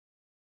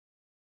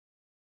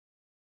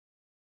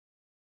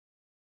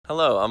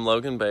Hello, I'm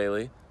Logan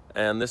Bailey,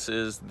 and this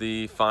is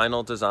the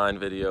final design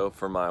video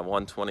for my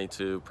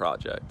 122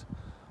 project.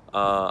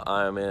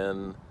 I'm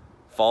in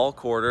fall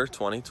quarter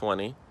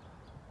 2020,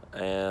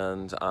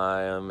 and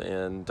I am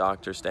in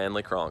Dr.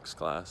 Stanley Cronk's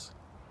class.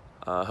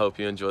 I hope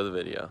you enjoy the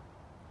video.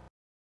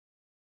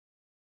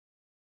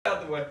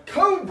 Out the way.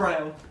 Code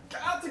brown.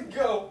 Got to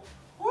go.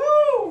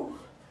 Woo!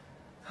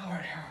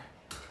 Alright.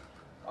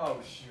 Oh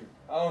shoot.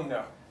 Oh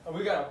no.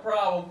 We got a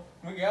problem.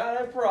 We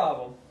got a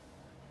problem.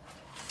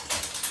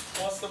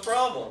 What's the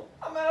problem?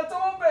 I'm out of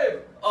toilet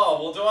paper.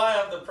 Oh, well, do I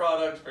have the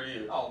product for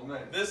you? Oh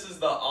man. This is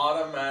the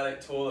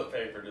automatic toilet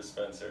paper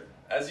dispenser.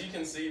 As you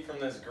can see from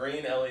this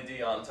green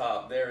LED on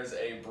top, there is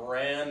a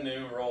brand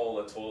new roll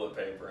of toilet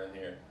paper in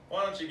here.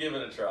 Why don't you give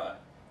it a try?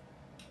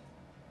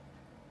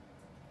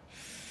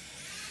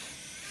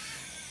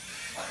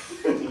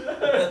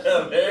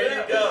 There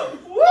you go.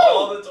 Woo!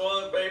 All the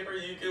toilet paper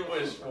you can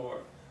wish for.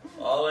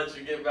 I'll let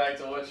you get back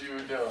to what you were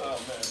doing. Oh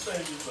man.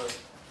 Thank you, sir.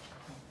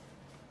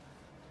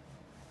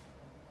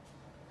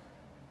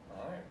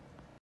 Alright.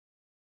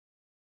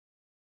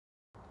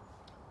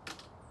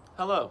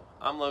 Hello,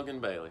 I'm Logan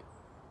Bailey,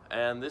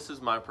 and this is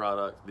my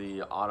product,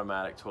 the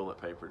automatic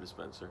toilet paper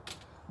dispenser.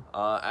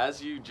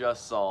 As you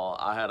just saw,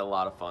 I had a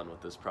lot of fun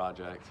with this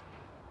project.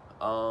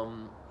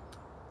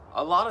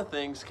 A lot of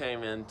things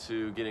came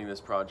into getting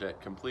this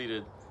project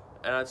completed,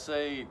 and I'd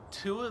say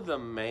two of the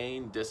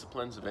main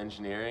disciplines of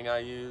engineering I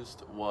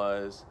used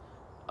was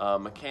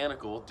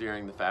mechanical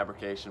during the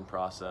fabrication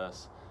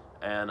process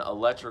and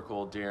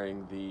electrical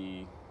during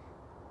the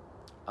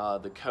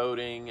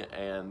coding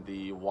and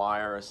the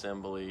wire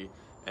assembly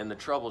and the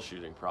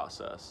troubleshooting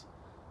process.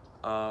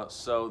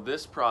 So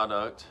this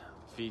product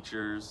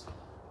features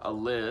a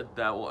lid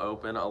that will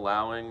open,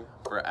 allowing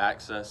for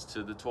access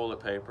to the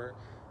toilet paper,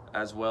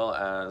 as well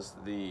as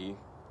the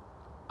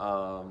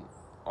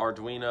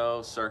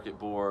Arduino circuit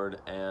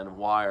board and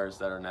wires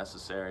that are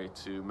necessary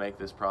to make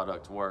this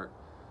product work.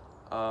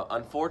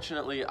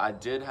 Unfortunately, I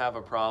did have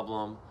a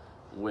problem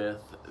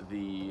with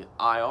the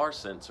IR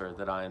sensor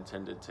that I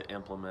intended to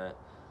implement.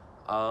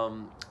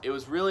 It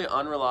was really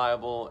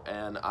unreliable,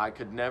 and I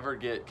could never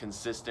get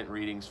consistent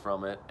readings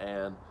from it,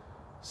 and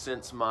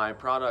since my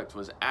product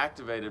was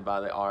activated by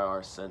the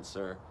IR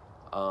sensor,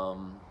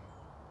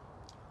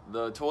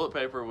 the toilet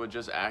paper would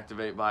just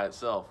activate by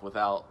itself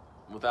without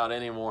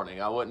any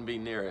warning. I wouldn't be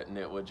near it and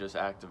it would just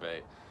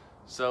activate.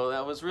 So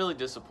that was really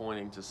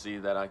disappointing to see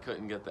that I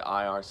couldn't get the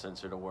IR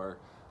sensor to work.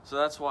 So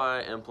that's why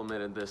I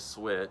implemented this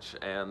switch,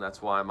 and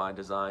that's why my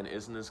design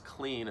isn't as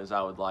clean as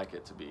I would like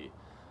it to be.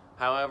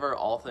 However,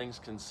 all things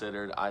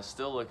considered, I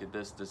still look at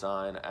this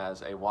design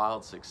as a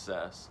wild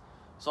success.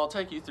 So I'll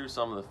take you through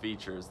some of the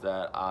features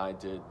that I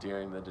did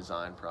during the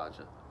design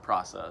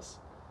process.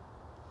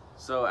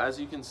 So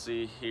as you can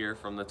see here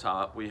from the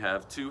top, we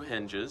have two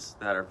hinges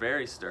that are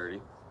very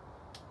sturdy.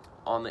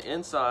 On the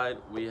inside,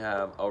 we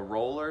have a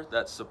roller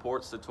that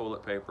supports the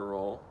toilet paper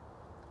roll.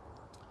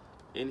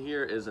 In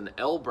here is an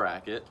L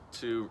bracket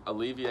to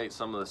alleviate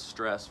some of the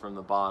stress from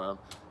the bottom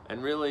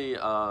and really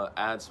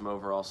add some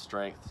overall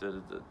strength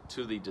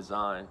to the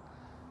design.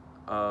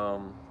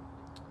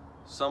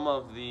 Some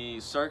of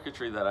the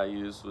circuitry that I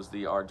used was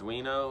the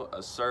Arduino,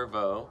 a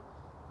Servo,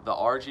 the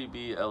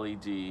RGB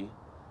LED,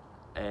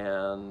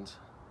 and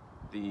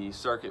the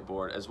circuit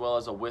board, as well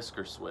as a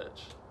whisker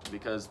switch,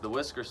 because the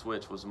whisker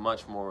switch was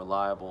much more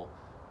reliable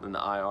than the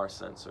IR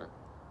sensor.